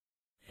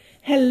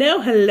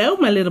Hello,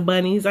 my little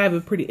bunnies. I have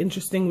a pretty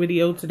interesting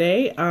video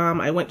today.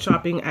 I went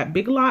shopping at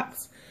Big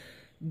Lots,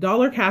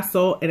 Dollar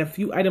Castle, and a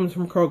few items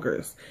from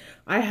Kroger's.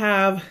 I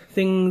have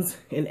things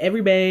in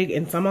every bag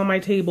and some on my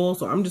table,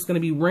 so I'm just going to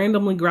be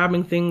randomly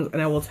grabbing things,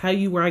 and I will tell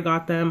you where I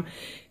got them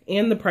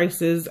and the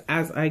prices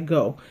as I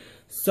go.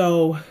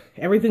 So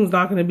everything's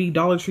not going to be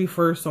Dollar Tree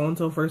first,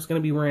 so-and-so first,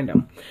 going to be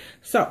random.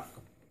 So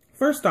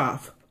first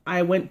off,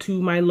 I went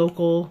to my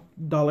local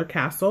Dollar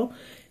Castle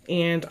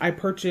and I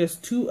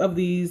purchased 2 of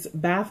these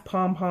bath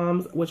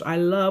pom-poms, which I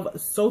love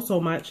so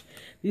much.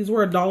 These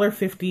were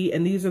 $1.50,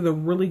 and these are the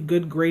really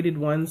good graded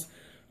ones.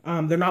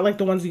 They're not like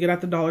the ones you get at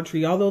the Dollar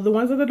Tree, although the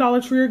ones at the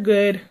Dollar Tree are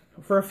good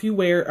for a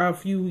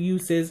few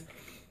uses.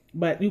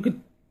 But you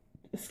can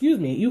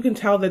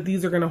tell that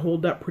these are going to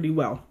hold up pretty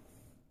well.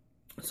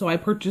 So I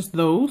purchased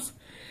those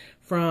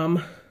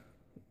from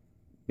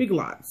Big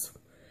Lots.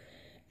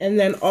 And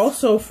then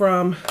also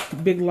from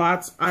Big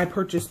Lots, I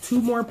purchased 2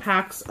 more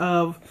packs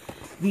of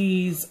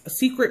these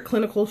Secret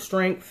Clinical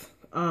Strength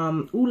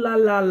Ooh La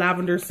La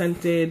lavender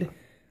scented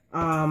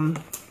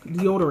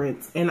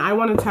deodorants. And I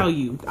want to tell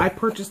you, I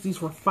purchased these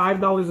for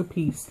 $5 a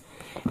piece,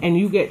 and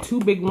you get 2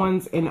 big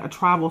ones in a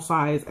travel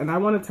size. And I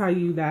want to tell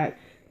you that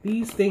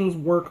these things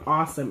work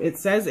awesome. It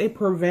says it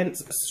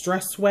prevents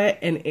stress sweat,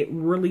 and it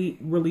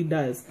really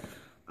does.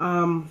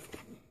 You'll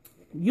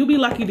be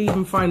lucky to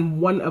even find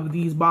one of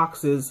these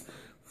boxes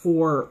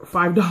for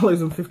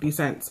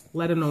 $5.50,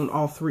 let alone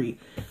all 3.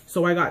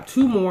 So I got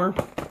 2 more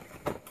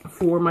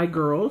for my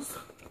girls,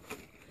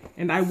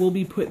 and I will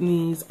be putting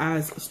these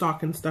as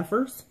stocking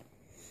stuffers.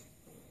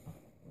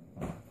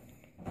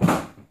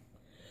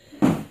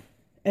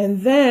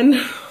 And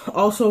then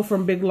also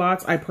from Big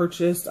Lots, I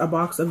purchased a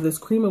box of this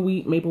cream of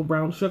wheat maple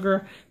brown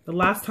sugar. The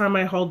last time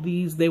I hauled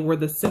these, they were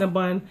the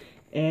Cinnabon,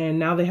 and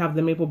now they have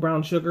the maple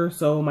brown sugar,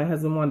 so my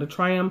husband wanted to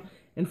try them.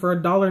 And for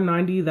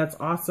 $1.90, that's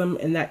awesome,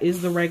 and that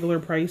is the regular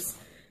price.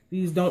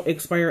 These don't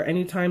expire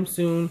anytime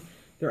soon.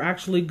 They're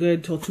actually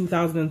good till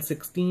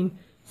 2016,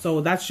 so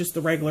that's just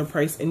the regular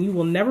price, and you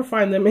will never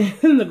find them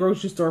in the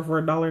grocery store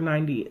for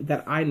 $1.90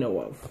 that I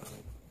know of.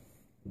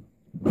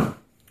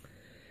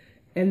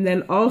 And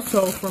then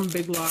also from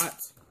Big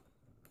Lots,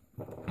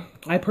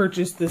 I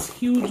purchased this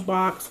huge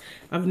box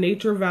of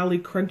Nature Valley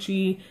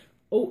Crunchy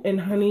Oat and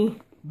Honey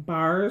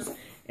bars.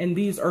 And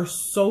these are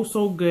so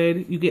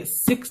good. You get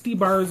 60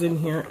 bars in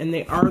here, and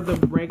they are the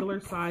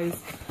regular size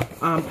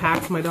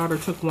packs. My daughter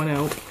took one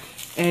out.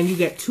 And you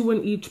get 2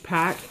 in each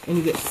pack, and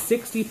you get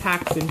 60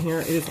 packs in here.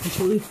 It is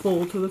completely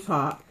full to the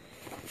top.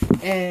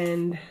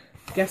 And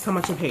guess how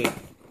much I paid?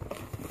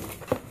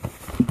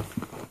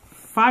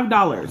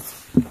 $5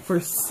 for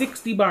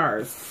 60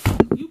 bars.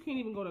 You can't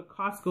even go to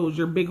Costco's,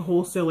 your big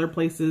wholesaler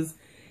places,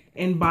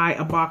 and buy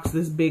a box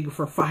this big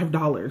for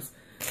 $5.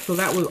 So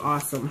that was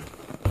awesome.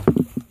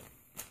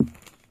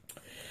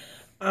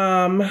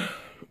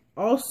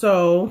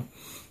 Also,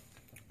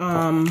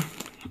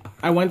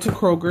 I went to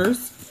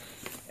Kroger's,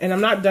 and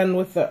I'm not done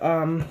with the,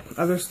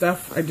 other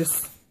stuff. I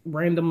just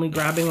randomly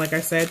grabbing, like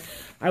I said.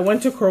 I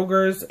went to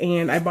Kroger's,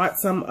 and I bought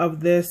some of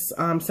this,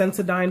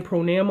 Sensodyne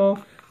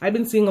Pronamel. I've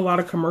been seeing a lot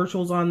of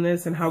commercials on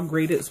this and how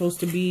great it's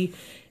supposed to be.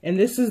 And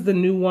this is the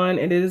new one,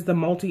 and it is the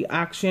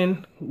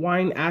multi-action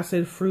wine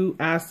acid, fruit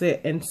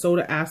acid, and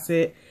soda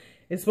acid.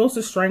 It's supposed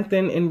to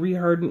strengthen and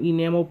reharden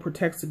enamel,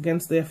 protects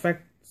against the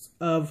effects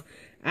of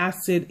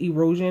acid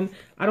erosion.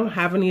 I don't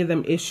have any of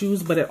them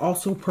issues, but it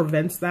also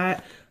prevents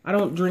that. I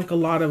don't drink a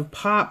lot of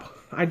pop.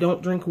 I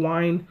don't drink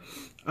wine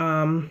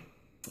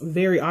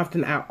very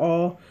often at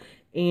all,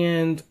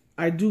 and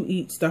I do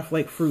eat stuff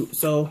like fruit,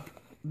 so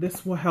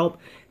this will help,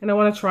 and I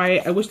want to try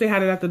it. I wish they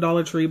had it at the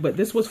Dollar Tree, but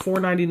this was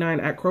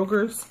 $4.99 at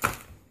Kroger's.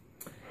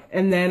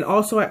 And then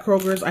also at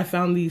Kroger's, I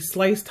found these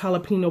sliced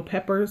jalapeno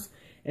peppers,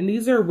 and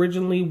these are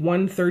originally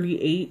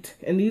 $1.38,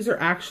 and these are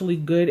actually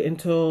good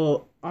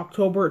until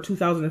October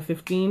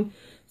 2015,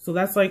 so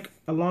that's like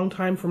a long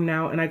time from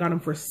now, and I got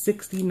them for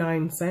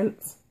 69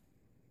 cents.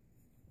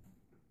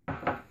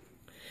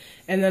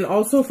 And then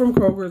also from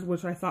Kroger's,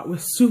 which I thought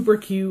was super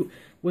cute,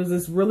 was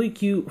this really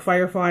cute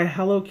Firefly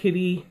Hello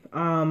Kitty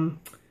mouthwash,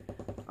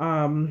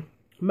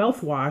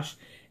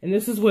 and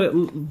this is what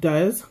it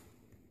does.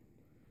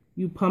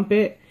 You pump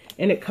it,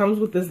 and it comes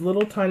with this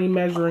little tiny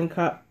measuring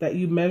cup that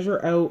you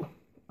measure out.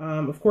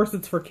 Of course,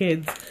 it's for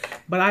kids,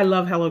 but I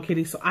love Hello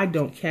Kitty, so I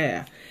don't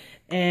care.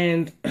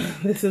 And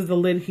this is the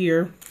lid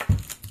here,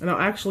 and I'll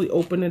actually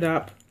open it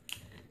up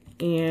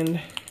and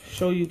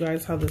show you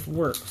guys how this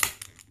works.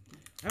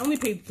 I only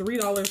paid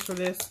 $3 for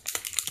this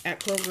at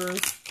Kroger's,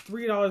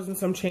 $3 and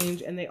some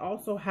change, and they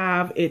also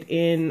have it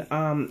in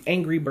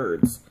Angry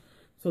Birds.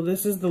 So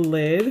this is the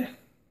lid.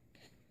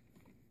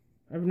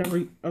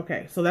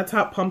 Okay, so that's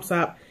how it pumps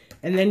up,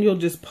 and then you'll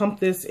just pump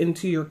this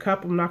into your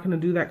cup. I'm not going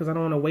to do that because I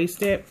don't want to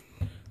waste it,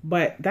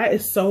 but that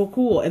is so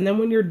cool. And then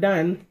when you're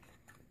done,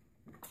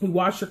 you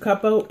wash your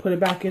cup out, put it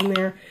back in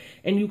there,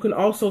 and you can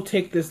also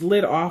take this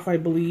lid off, I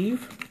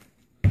believe.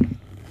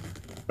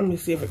 Let me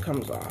see if it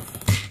comes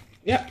off.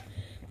 Yep,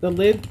 the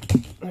lid,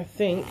 I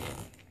think.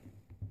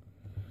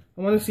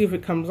 I want to see if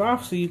it comes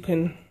off so you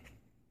can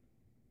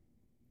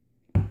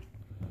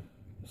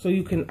so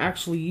you can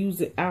actually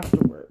use it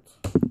afterwards.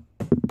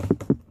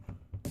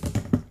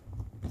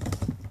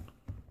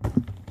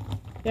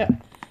 Yeah,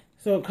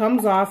 so it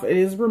comes off. It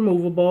is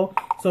removable.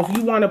 So if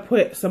you want to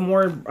put some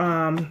more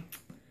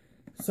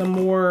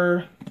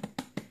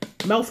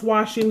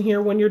mouthwash in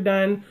here when you're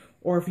done,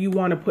 or if you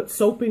want to put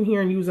soap in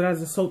here and use it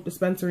as a soap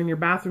dispenser in your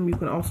bathroom, you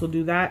can also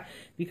do that,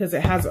 because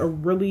it has a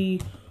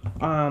really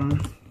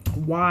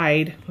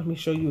wide, let me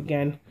show you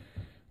again.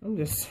 I'm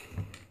just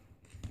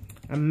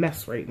a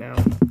mess right now.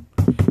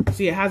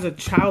 See, it has a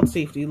child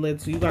safety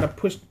lid, so you got to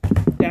push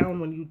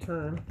down when you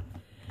turn.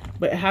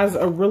 But it has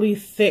a really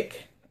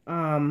thick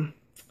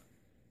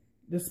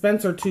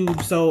dispenser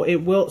tube,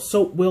 so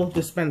soap will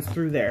dispense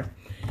through there.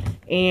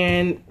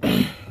 And,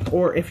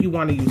 or if you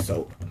want to use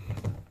soap.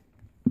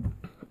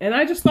 And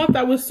I just thought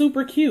that was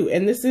super cute.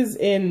 And this is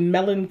in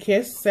Melon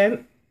Kiss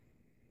scent.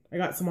 I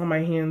got some on my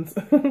hands.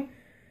 And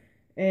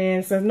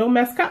it says no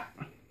mess cup.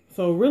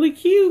 So really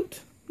cute.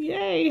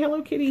 Yay,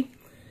 Hello Kitty.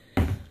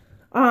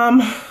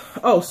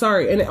 Oh,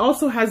 sorry. And it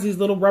also has these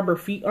little rubber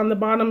feet on the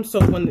bottom, so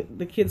when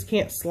the kids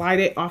can't slide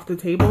it off the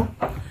table.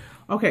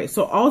 Okay,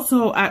 so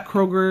also at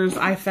Kroger's,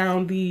 I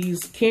found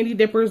these candy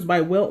dippers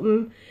by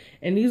Wilton.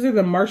 And these are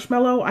the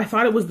marshmallow. I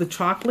thought it was the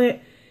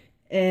chocolate.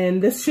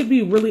 And this should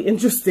be really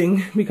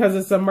interesting because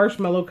it's a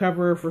marshmallow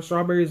cover for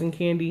strawberries and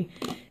candy.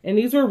 And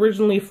these were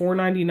originally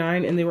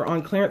 $4.99 and they were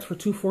on clearance for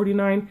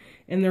 $2.49.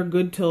 And they're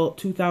good till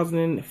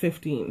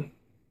 2015.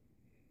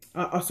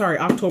 Sorry,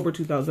 October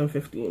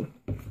 2015.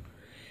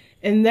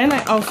 And then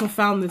I also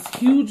found this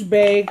huge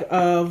bag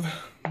of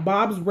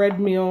Bob's Red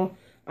Meal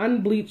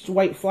unbleached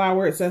white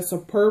flour. It says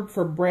superb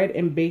for bread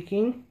and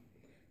baking.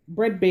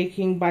 Bread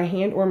baking by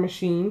hand or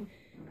machine.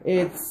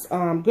 It's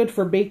good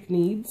for bake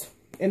needs.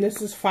 And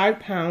this is 5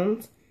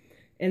 pounds.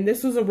 And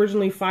this was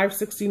originally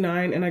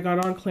 $5.69 and I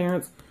got on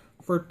clearance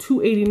for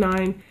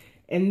 $2.89.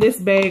 And this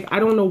bag, I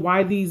don't know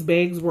why these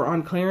bags were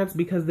on clearance,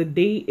 because the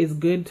date is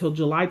good till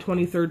July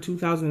 23rd,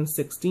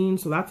 2016.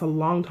 So that's a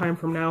long time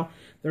from now.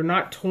 They're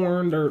not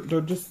torn.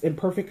 They're just in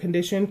perfect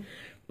condition,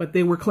 but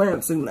they were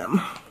clearancing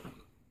them.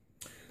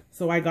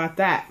 So I got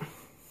that.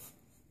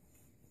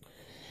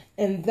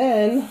 And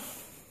then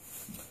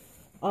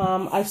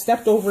I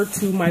stepped over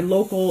to my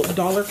local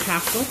Dollar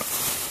Castle.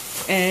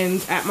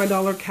 And at my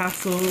Dollar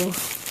Castle,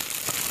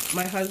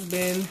 my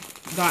husband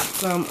got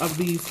some of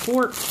these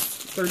forks,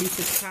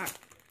 36 pack.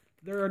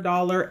 They're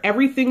 $1.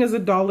 Everything is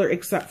 $1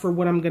 except for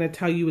what I'm going to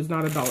tell you is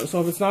not $1.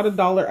 So if it's not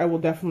 $1, I will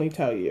definitely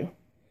tell you.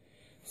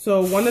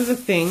 So one of the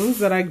things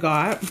that I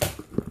got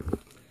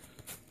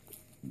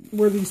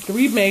were these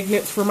 3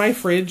 magnets for my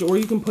fridge, or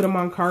you can put them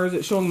on cars.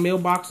 It's showing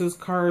mailboxes,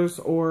 cars,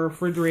 or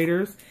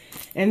refrigerators.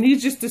 And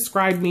these just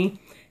describe me.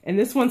 And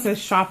this one says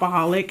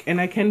shopaholic, and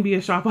I can be a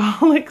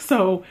shopaholic,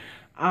 so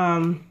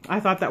I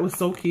thought that was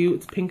so cute.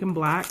 It's pink and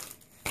black.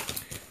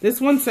 This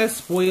one says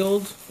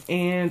spoiled,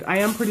 and I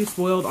am pretty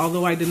spoiled,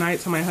 although I deny it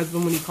to my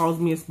husband when he calls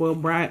me a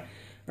spoiled brat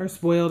or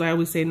spoiled. I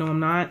always say, no, I'm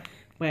not,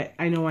 but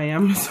I know I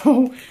am,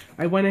 so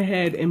I went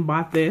ahead and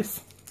bought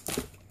this.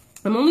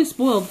 I'm only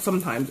spoiled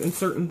sometimes in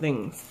certain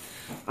things.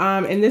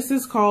 And this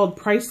is called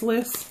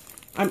Priceless.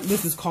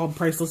 This is called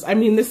Priceless. I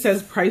mean, this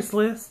says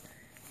Priceless,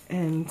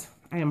 and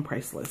I am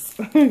priceless.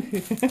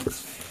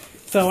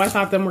 So I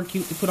thought them were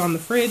cute to put on the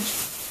fridge.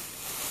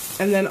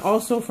 And then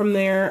also from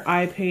there,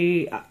 I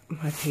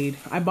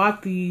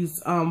bought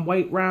these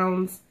white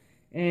rounds,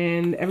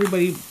 and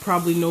everybody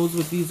probably knows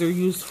what these are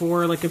used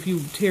for. Like if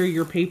you tear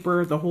your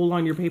paper, the hole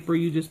on your paper,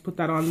 you just put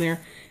that on there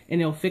and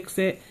it'll fix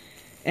it.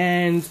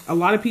 And a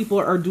lot of people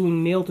are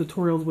doing nail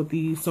tutorials with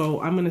these,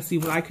 so I'm going to see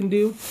what I can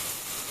do.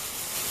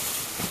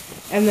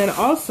 And then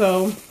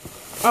also,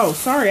 oh,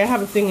 sorry, I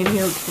have a thing in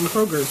here from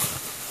Kroger's.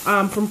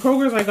 From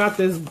Kroger's, I got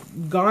this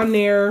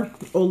Garnier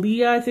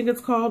Olia, I think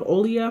it's called,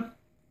 Olia.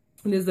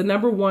 It is the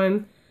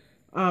 #1,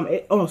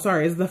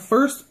 it's the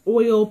first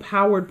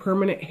oil-powered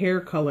permanent hair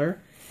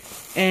color.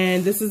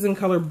 And this is in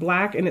color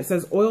black, and it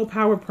says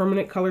oil-powered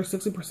permanent color,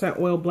 60%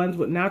 oil, blends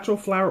with natural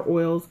flower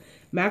oils,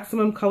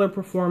 maximum color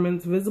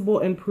performance, visible,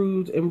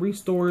 improved, and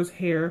restores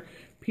hair,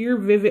 pure,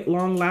 vivid,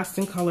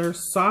 long-lasting color,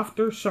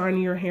 softer,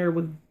 shinier hair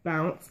with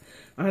bounce,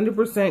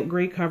 100%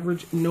 gray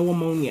coverage, no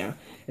ammonia.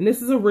 And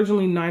this is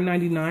originally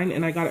 $9.99,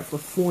 and I got it for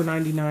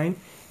 $4.99.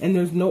 And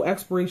there's no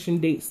expiration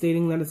date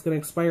stating that it's going to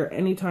expire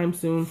anytime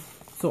soon.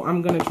 So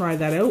I'm going to try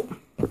that out.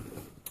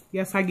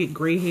 Yes, I get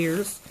gray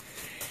hairs.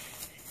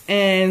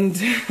 And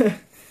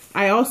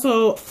I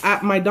also,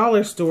 at my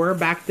dollar store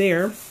back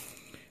there,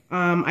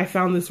 I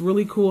found this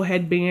really cool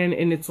headband.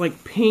 And it's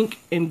like pink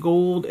and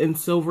gold and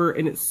silver.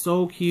 And it's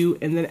so cute.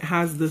 And then it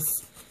has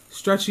this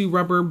stretchy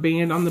rubber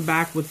band on the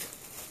back with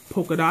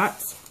polka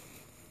dots.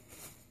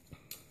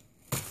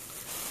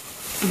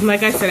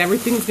 Like I said,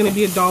 everything's going to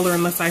be $1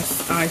 unless I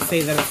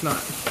say that it's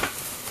not.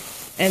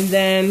 And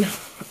then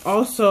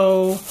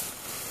also,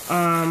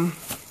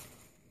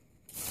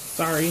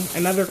 sorry,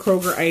 another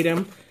Kroger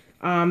item.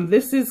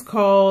 This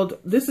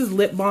is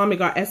lip balm. It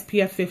got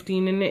SPF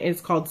 15 in it. It's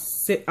called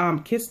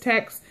Kiss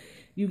Tex.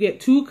 You get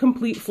 2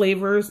 complete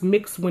flavors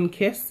mixed when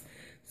kissed.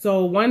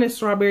 So one is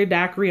strawberry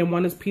daiquiri and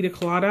one is pina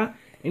colada.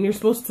 And you're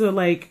supposed to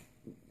like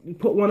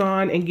put one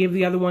on and give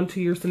the other one to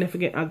your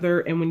significant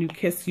other, and when you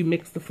kiss, you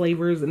mix the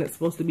flavors, and it's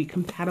supposed to be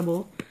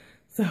compatible.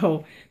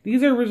 So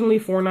these are originally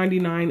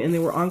 $4.99 and they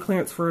were on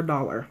clearance for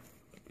 $1.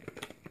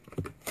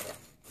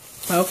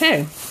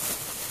 Okay,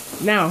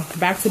 now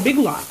back to Big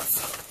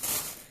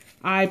Lots.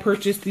 I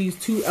purchased these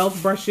 2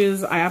 e.l.f.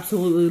 brushes. I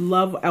absolutely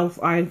love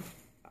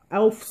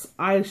e.l.f.'s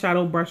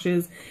eyeshadow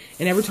brushes,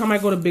 and every time I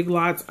go to Big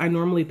Lots, I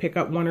normally pick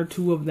up 1 or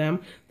 2 of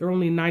them. They're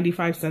only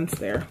 95 cents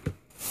there.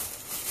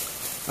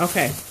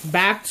 Okay,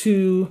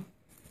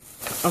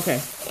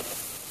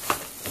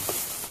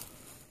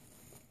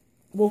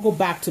 we'll go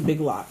back to Big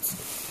Lots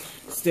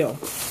still.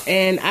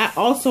 And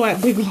also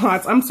at Big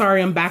Lots, I'm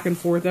sorry, I'm back and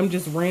forth. I'm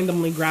just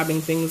randomly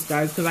grabbing things,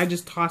 guys, because I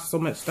just tossed so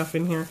much stuff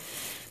in here.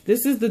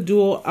 This is the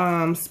dual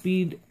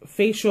speed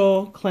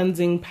facial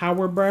cleansing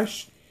power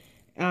brush.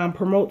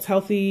 Promotes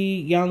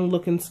healthy, young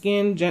looking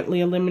skin, gently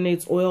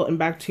eliminates oil and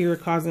bacteria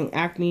causing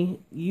acne.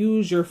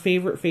 Use your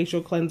favorite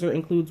facial cleanser.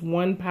 Includes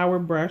 1 power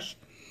brush,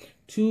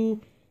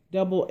 2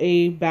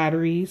 AA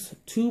batteries,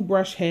 2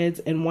 brush heads,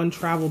 and 1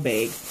 travel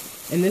bag.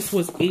 And this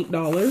was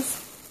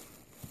 $8.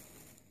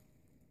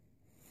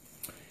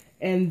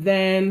 And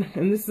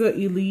this is the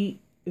Elite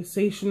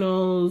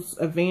Essentials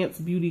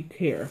Advanced Beauty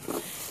Care.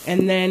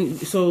 And then,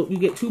 so you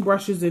get 2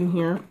 brushes in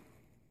here.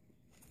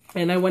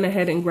 And I went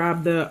ahead and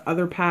grabbed the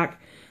other pack.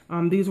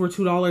 These were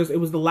 $2. It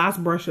was the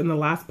last brush in the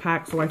last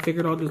pack, so I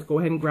figured I'll just go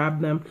ahead and grab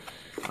them.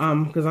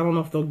 Because I don't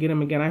know if they'll get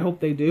them again. I hope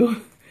they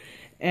do.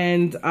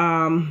 And,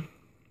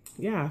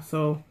 yeah,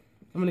 so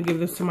I'm going to give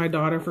this to my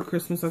daughter for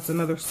Christmas. That's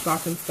another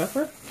stocking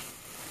stuffer.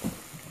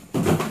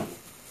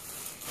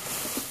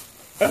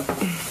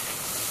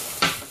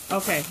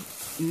 Okay,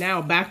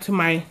 now back to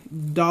my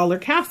Dollar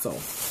Castle.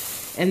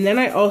 And then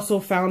I also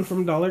found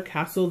from Dollar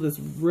Castle this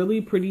really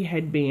pretty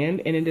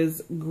headband, and it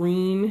is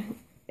green,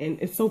 and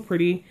it's so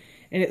pretty,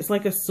 and it's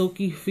like a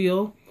silky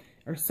feel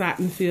or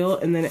satin feel,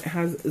 and then it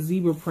has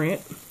zebra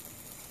print.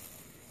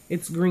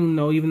 It's green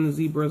though, even the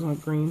zebras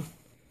aren't green.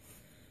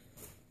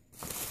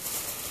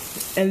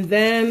 And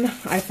then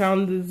I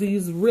found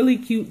these really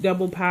cute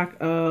double pack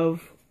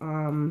of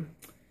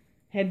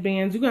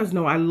headbands. You guys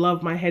know I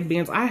love my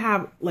headbands. I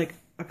have like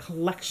a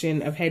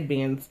collection of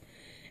headbands,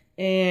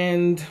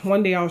 and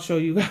one day I'll show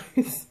you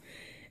guys.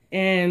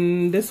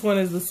 And this one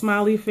is the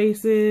smiley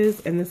faces,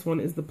 and this one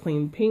is the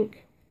plain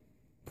pink.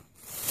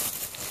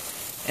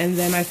 And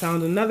then I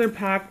found another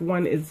pack.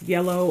 One is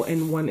yellow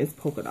and one is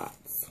polka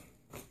dots.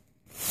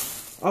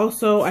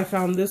 Also, I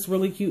found this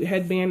really cute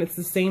headband. It's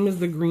the same as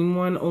the green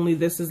one, only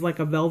this is like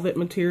a velvet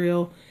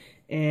material,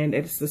 and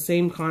it's the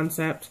same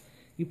concept.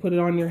 You put it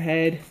on your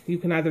head. You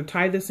can either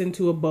tie this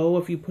into a bow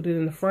if you put it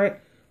in the front,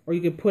 or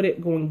you could put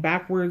it going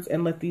backwards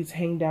and let these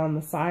hang down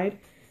the side.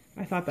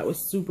 I thought that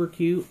was super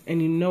cute,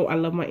 and you know I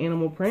love my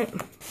animal print.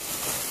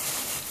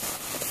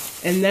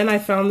 And then I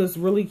found this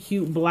really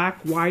cute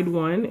black wide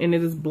one, and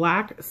it is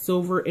black,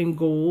 silver, and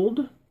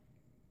gold,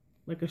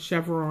 like a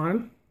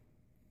chevron.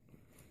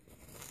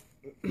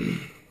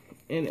 And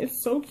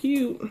it's so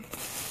cute.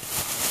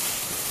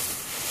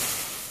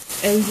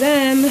 And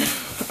then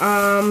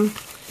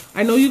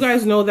I know you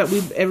guys know that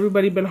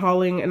everybody been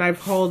hauling, and I've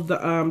hauled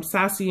the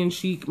Sassy and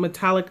Chic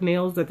metallic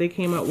nails that they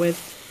came out with.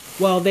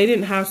 Well, they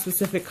didn't have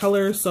specific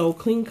colors, so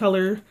Clean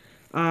Color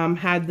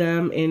had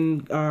them in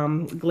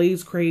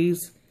Glaze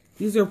Craze.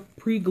 These are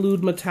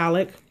pre-glued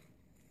metallic,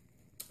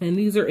 and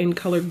these are in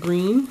color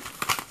green.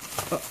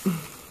 Oh.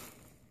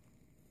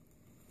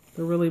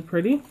 They're really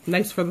pretty,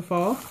 nice for the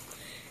fall.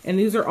 And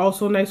these are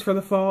also nice for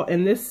the fall,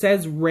 and this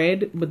says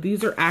red, but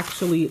these are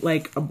actually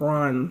like a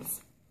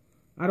bronze.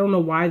 I don't know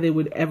why they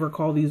would ever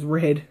call these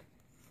red.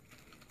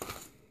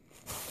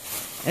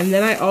 And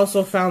then I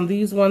also found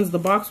these ones. The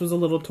box was a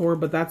little torn,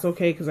 but that's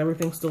okay because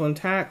everything's still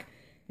intact.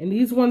 And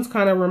these ones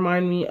kind of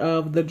remind me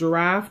of the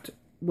Giraffe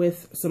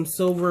with some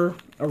silver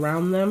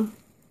around them.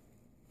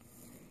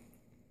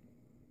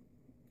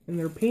 And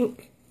they're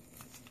pink.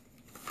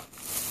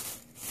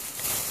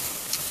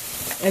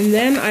 And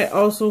then I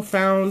also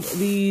found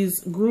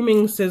these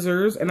grooming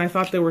scissors, and I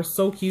thought they were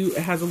so cute.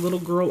 It has a little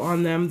girl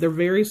on them. They're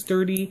very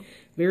sturdy,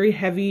 very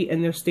heavy,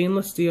 and they're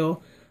stainless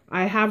steel.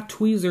 I have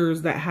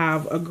tweezers that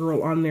have a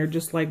girl on there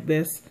just like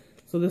this,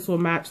 so this will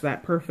match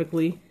that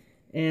perfectly.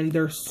 And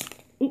they're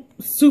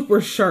super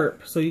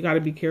sharp, so you got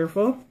to be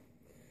careful.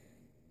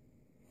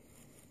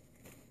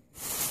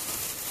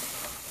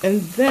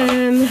 And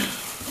then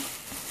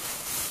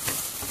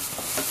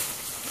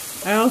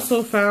I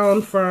also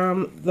found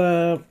from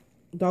the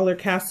Dollar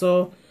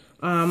Castle,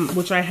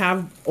 which I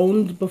have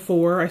owned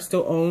before, I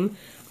still own,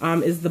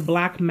 is the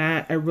black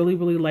matte. I really,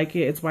 really like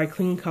it. It's by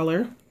Clean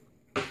Color.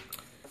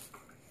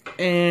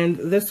 And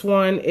this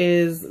one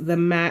is the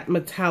matte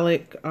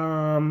metallic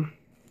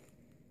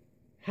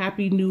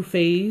Happy New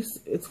Phase,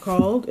 it's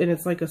called. And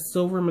it's like a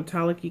silver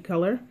metallic-y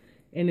color.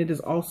 And it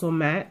is also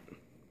matte.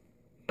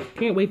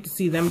 Can't wait to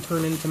see them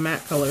turn into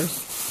matte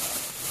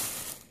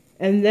colors.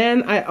 And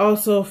then I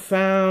also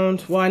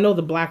found, well, I know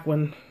the black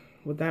one,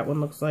 what that one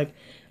looks like.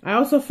 I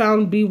also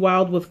found Be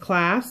Wild with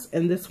Class,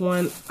 and this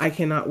one, I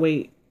cannot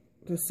wait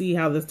to see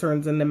how this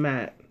turns into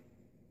matte.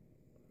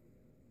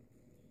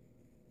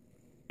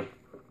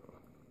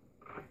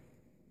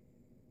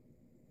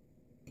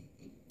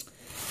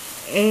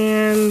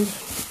 And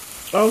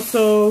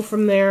also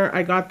from there,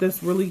 I got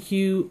this really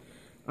cute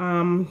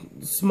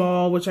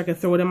small, which I could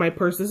throw it in my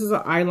purse. This is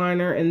an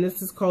eyeliner, and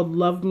this is called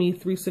Love Me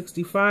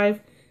 365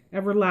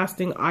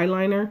 Everlasting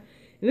Eyeliner.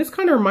 And this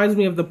kind of reminds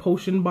me of the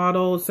Potion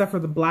bottle, except for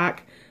the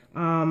black,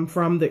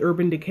 from the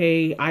Urban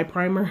Decay eye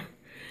primer.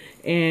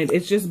 And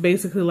it's just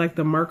basically like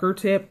the marker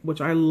tip,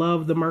 which I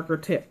love the marker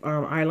tip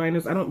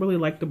eyeliners. I don't really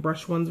like the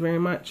brush ones very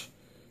much.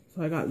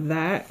 So I got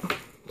that,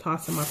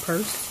 toss in my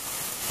purse.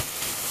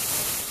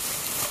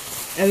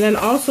 And then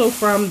also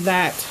from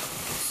that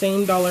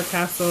same Dollar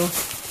Castle,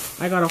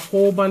 I got a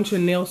whole bunch of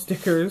nail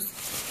stickers.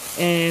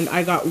 And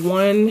I got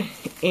one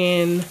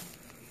in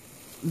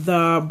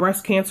the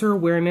breast cancer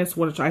awareness,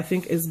 which I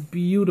think is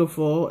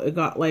beautiful. It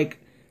got like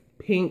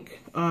pink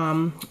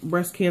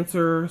breast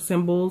cancer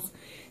symbols.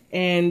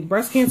 And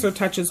breast cancer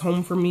touches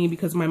home for me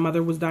because my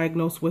mother was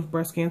diagnosed with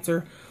breast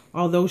cancer,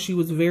 although she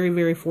was very,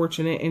 very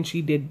fortunate and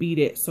she did beat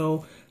it.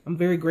 So I'm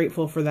very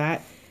grateful for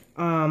that.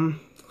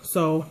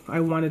 So I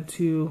wanted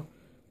to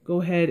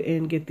go ahead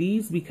and get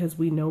these because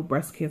we know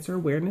breast cancer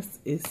awareness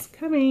is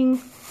coming.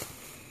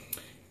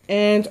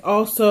 And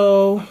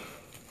also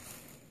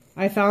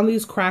I found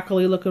these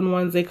crackly looking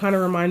ones. They kind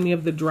of remind me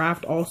of the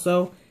draft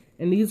also.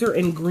 And these are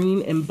in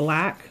green and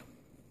black.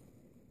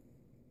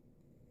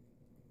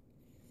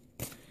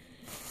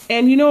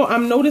 And you know,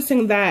 I'm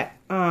noticing that,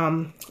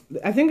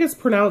 I think it's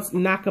pronounced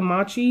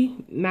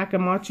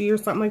Nakamachi or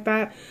something like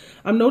that.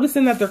 I'm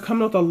noticing that they're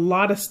coming out with a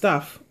lot of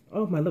stuff.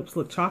 Oh, my lips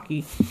look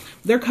chalky.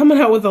 They're coming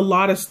out with a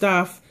lot of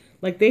stuff.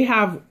 Like they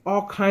have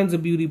all kinds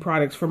of beauty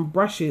products, from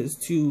brushes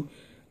to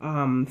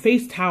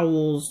face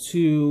towels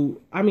to,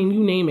 I mean,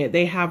 you name it.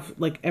 They have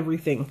like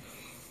everything.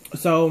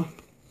 So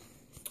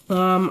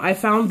I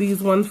found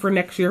these ones for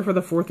next year for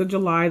the 4th of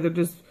July. They're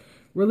just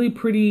really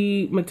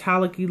pretty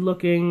metallic-y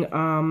looking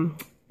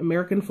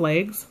American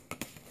flags.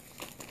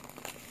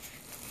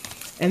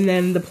 And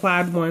then the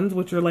plaid ones,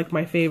 which are like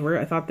my favorite.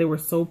 I thought they were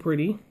so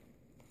pretty.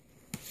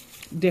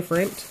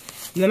 Different.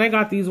 And then I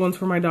got these ones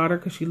for my daughter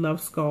because she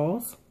loves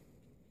skulls.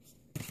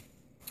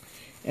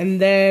 And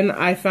then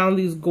I found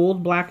these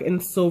gold, black,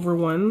 and silver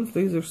ones.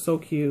 These are so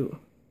cute.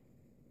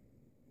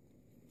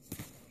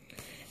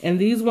 And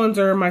these ones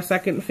are my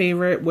second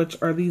favorite,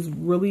 which are these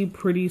really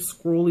pretty,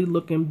 scrolly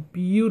looking,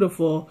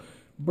 beautiful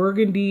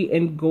burgundy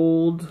and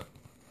gold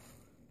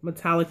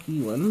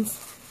metallic-y ones.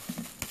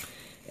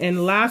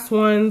 And last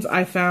ones,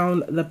 I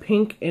found the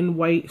pink and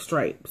white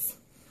stripes.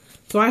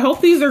 So I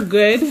hope these are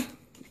good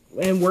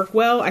and work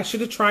well. I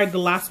should have tried the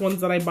last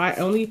ones that I bought.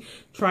 I only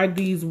tried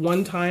these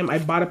one time. I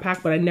bought a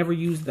pack, but I never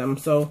used them.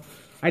 So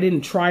I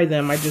didn't try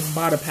them. I just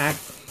bought a pack.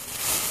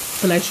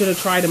 And I should have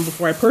tried them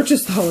before I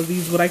purchased all of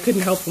these, but I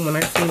couldn't help them when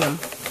I seen them.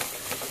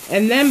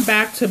 And then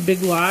back to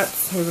Big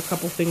Lots. There's a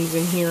couple things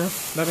in here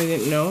that I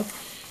didn't know.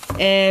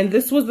 And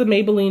this was the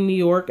Maybelline New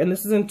York, and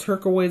this is in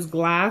turquoise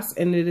glass,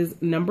 and it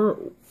is number,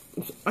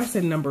 I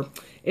said number,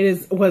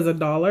 was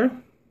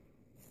 $1.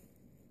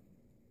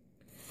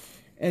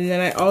 And then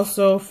I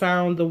also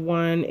found the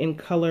one in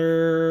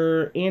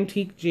color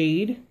Antique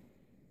Jade.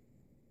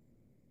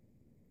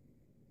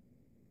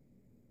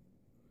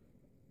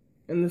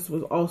 And this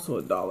was also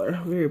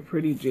 $1. Very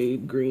pretty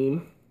jade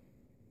green.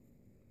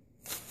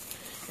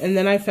 And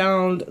then I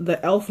found the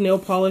e.l.f. nail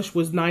polish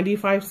was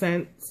 95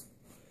 cents.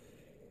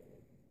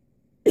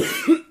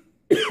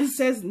 It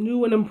says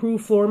new and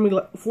improved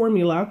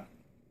formula.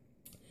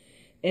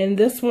 And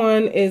this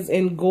one is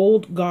in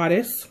Gold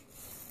Goddess.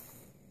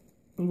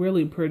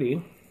 Really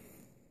pretty.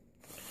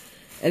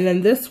 And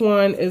then this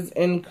one is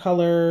in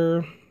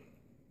color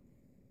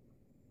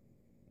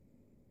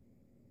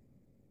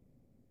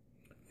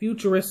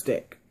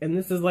Futuristic. And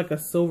this is like a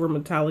silver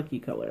metallic-y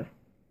color.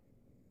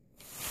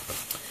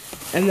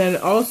 And then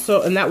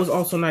also, and that was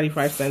also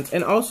 95 cents.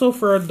 And also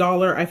for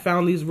 $1, I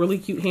found these really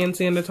cute hand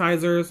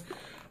sanitizers.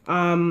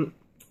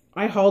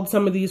 I hauled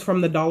some of these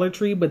from the Dollar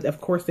Tree, but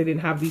of course they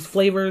didn't have these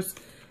flavors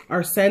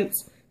or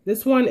scents.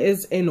 This one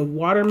is in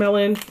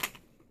watermelon,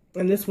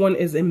 and this one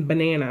is in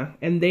banana,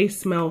 and they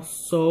smell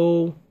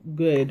so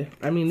good.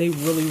 I mean, they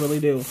really, really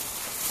do.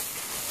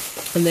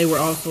 And they were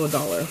also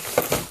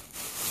 $1.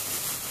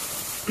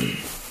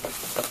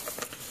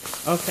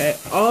 Okay,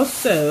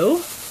 also,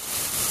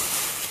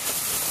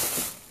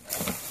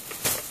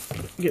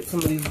 get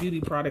some of these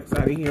beauty products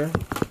out of here.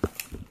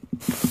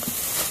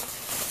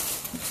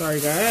 Sorry,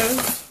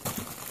 guys.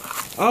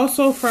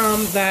 Also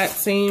from that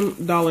same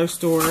dollar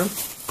store,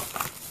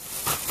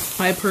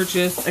 I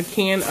purchased a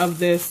can of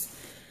this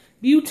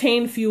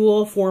butane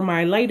fuel for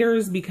my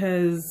lighters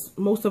because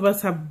most of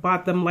us have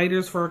bought them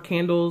lighters for our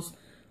candles,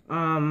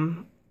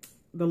 the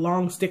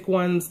long stick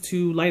ones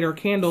to light our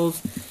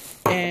candles,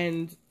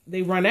 and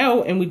they run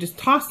out and we just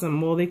toss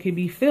them. Well, they could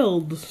be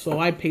filled, so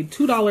I paid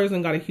 $2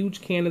 and got a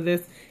huge can of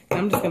this, and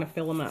I'm just gonna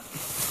fill them up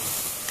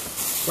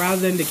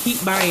rather than to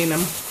keep buying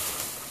them.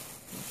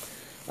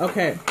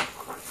 Okay.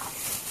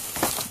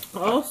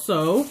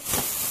 Also,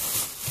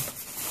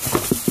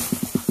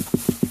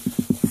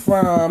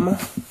 from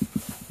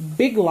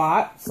Big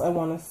Lots, I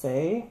want to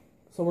say.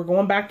 So we're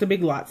going back to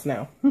Big Lots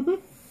now.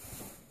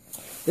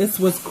 This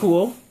was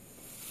cool.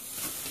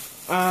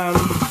 I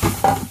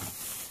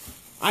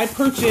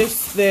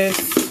purchased this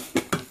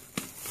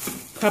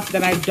cup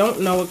that I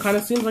don't know. It kind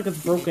of seems like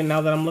it's broken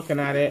now that I'm looking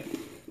at it.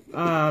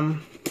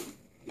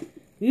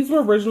 These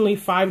were originally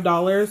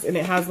 $5, and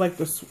it has like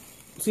this,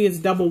 see, it's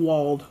double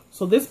walled.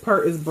 So this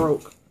part is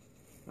broke.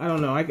 I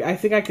don't know. I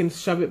think I can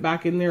shove it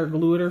back in there or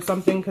glue it or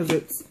something, because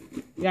it's,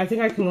 yeah, I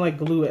think I can like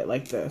glue it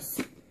like this.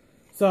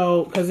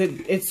 So, because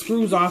it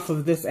screws off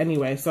of this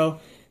anyway. So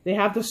they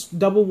have this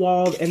double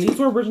walled, and these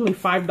were originally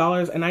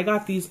 $5, and I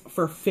got these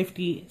for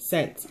 50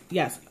 cents.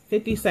 Yes,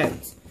 50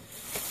 cents.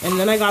 And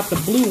then I got the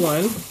blue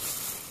one.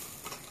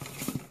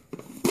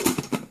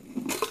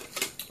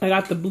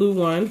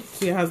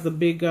 See, it has the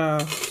big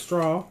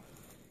straw.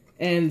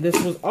 And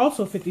this was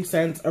also 50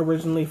 cents,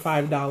 originally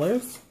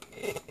 $5.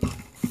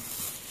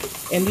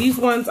 And these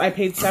ones I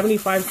paid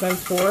 75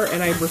 cents for,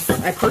 and I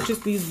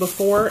purchased these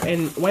before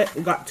and went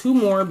and got 2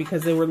 more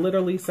because they were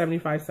literally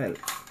 75 cents.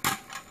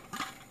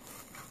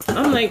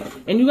 I'm like,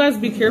 and you guys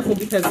be careful,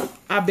 because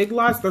at Big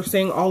Lots, they're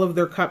saying all of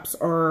their cups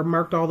are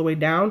marked all the way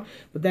down,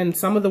 but then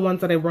some of the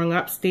ones that I rung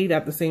up stayed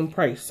at the same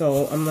price.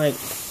 So I'm like,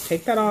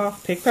 take that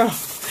off, take that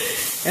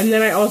off. And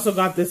then I also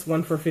got this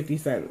one for 50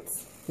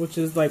 cents, which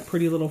is like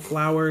Pretty Little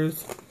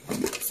Flowers,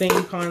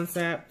 same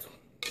concept.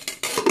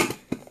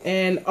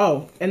 And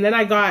oh, and then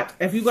I got,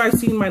 if you guys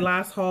seen my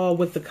last haul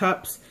with the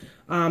cups,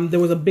 there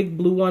was a big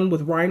blue one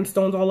with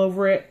rhinestones all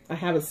over it. I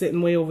have it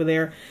sitting way over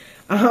there.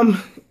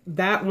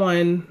 That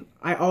one,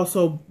 I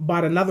also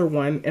bought another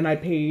one, and I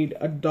paid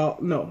I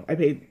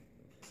paid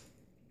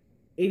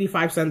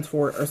 85 cents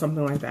for it or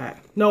something like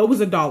that. No, it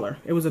was $1.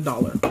 It was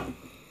 $1.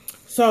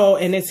 So,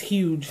 and it's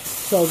huge.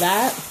 So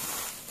that,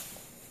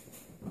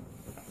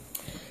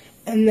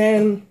 and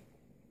then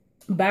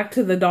back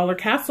to the Dollar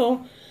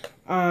Castle.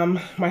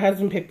 My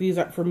husband picked these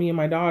up for me and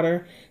my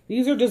daughter.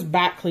 These are just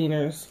back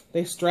cleaners.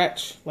 They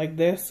stretch like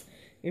this.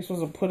 You're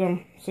supposed to put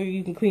them so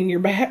you can clean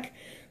your back.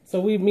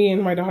 So me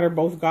and my daughter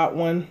both got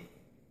one.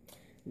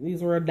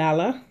 These were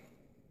 $1.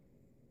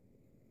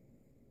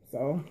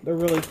 So they're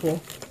really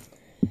cool.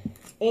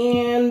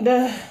 And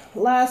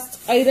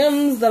last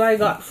items that I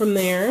got from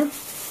there.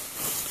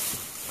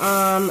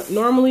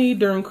 Normally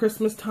during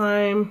Christmas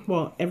time,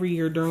 well, every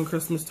year during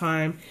Christmas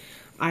time,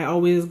 I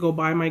always go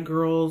buy my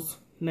girls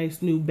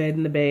nice new bed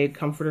in the bag,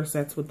 comforter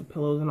sets with the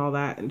pillows and all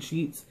that, and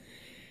sheets,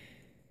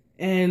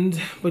 and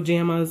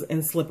pajamas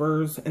and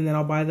slippers. And then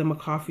I'll buy them a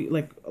coffee,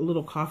 like a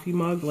little coffee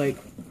mug, like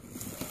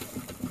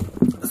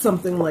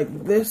something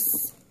like this.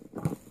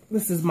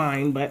 This is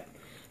mine, but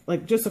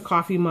like just a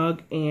coffee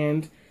mug.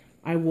 And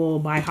I will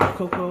buy hot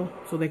cocoa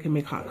so they can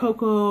make hot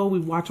cocoa. We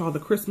watch all the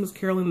Christmas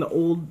caroling, the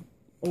old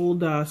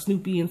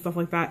Snoopy and stuff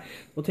like that.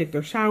 They'll take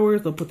their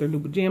showers, they'll put their new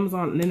pajamas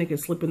on, and then they can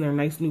slip in their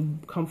nice new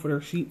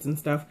comforter sheets and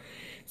stuff.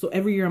 So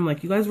every year I'm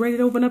like, you guys ready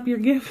to open up your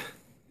gift?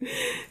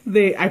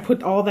 I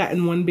put all that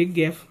in one big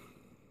gift,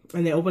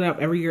 and they open it up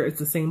every year. It's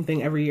the same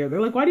thing every year. They're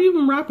like, why do you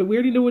even wrap it? We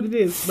already know what it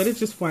is, but it's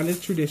just fun. It's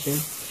tradition.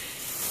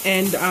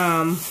 And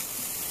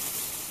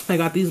I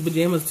got these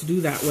pajamas to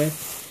do that with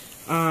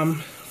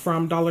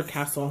from Dollar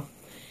Castle.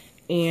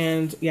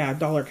 And yeah,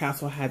 Dollar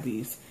Castle had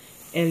these.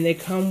 And they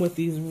come with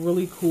these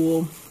really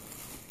cool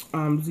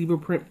zebra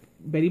print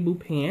Betty Boo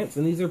pants.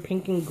 And these are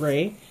pink and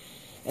gray.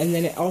 And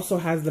then it also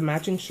has the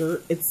matching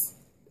shirt. It's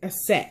a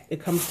set.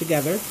 It comes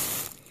together.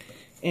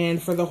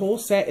 And for the whole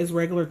set is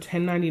regular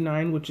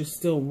 $10.99, which is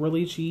still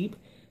really cheap.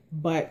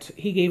 But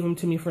he gave them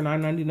to me for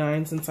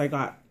 $9.99 since I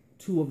got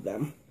 2 of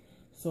them.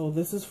 So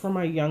this is for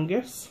my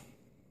youngest.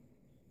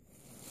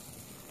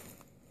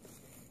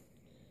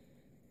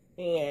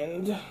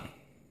 And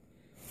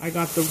I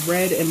got the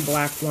red and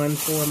black one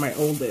for my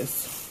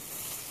oldest.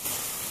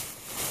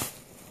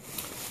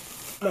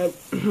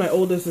 My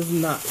oldest is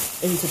not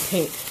into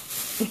pink.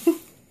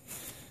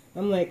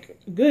 I'm like,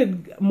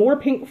 good, more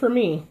pink for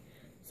me.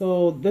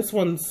 So this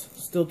one's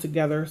still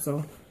together.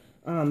 So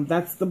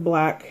that's the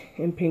black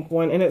and pink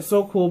one. And it's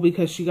so cool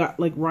because she got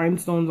like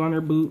rhinestones on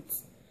her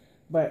boots.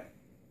 But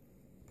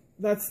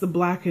that's the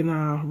black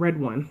and red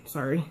one,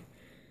 sorry.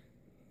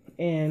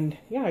 And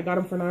yeah, I got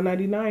them for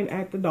 $9.99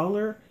 at the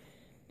dollar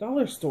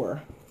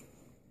store.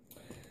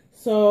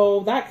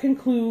 So that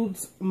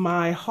concludes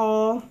my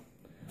haul.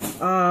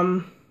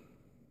 Yeah,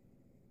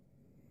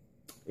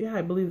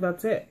 I believe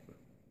that's it.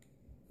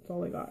 That's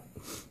all I got.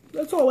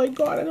 That's all I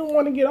got. I don't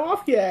want to get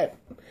off yet.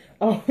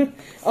 Oh,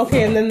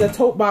 okay. And then the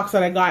tote box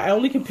that I got, I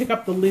only can pick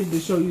up the lid to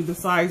show you the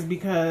size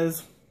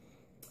because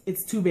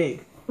it's too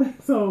big.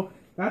 So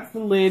that's the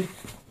lid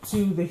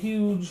to the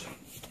huge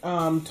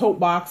tote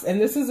box. And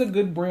this is a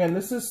good brand.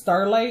 This is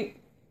Starlight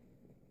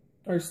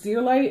or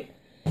Steerlight.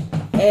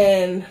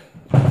 And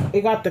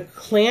it got the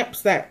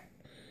clamps that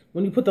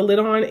when you put the lid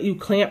on, you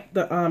clamp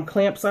the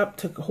clamps up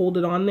to hold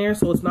it on there,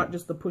 so it's not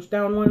just the push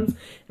down ones.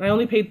 And I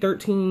only paid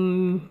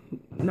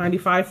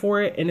 $13.95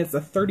 for it, and it's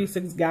a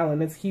 36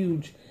 gallon. It's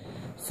huge.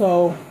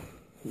 So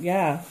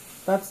yeah,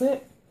 that's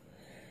it.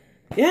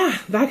 yeah,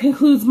 that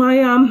concludes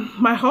my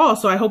my haul.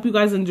 So I hope you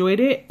guys enjoyed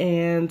it,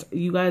 and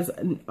you guys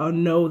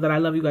know that I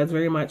love you guys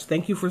very much.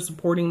 Thank you for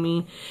supporting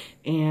me,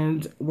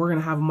 and we're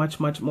gonna have much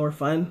more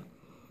fun.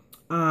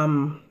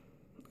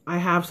 I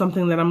have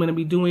something that I'm gonna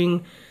be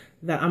doing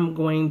that I'm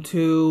going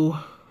to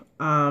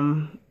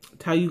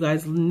tell you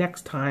guys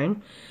next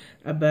time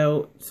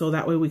about, so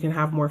that way we can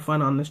have more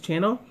fun on this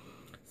channel.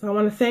 So I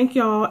want to thank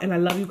y'all, and I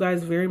love you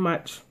guys very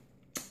much.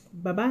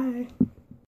 Bye bye.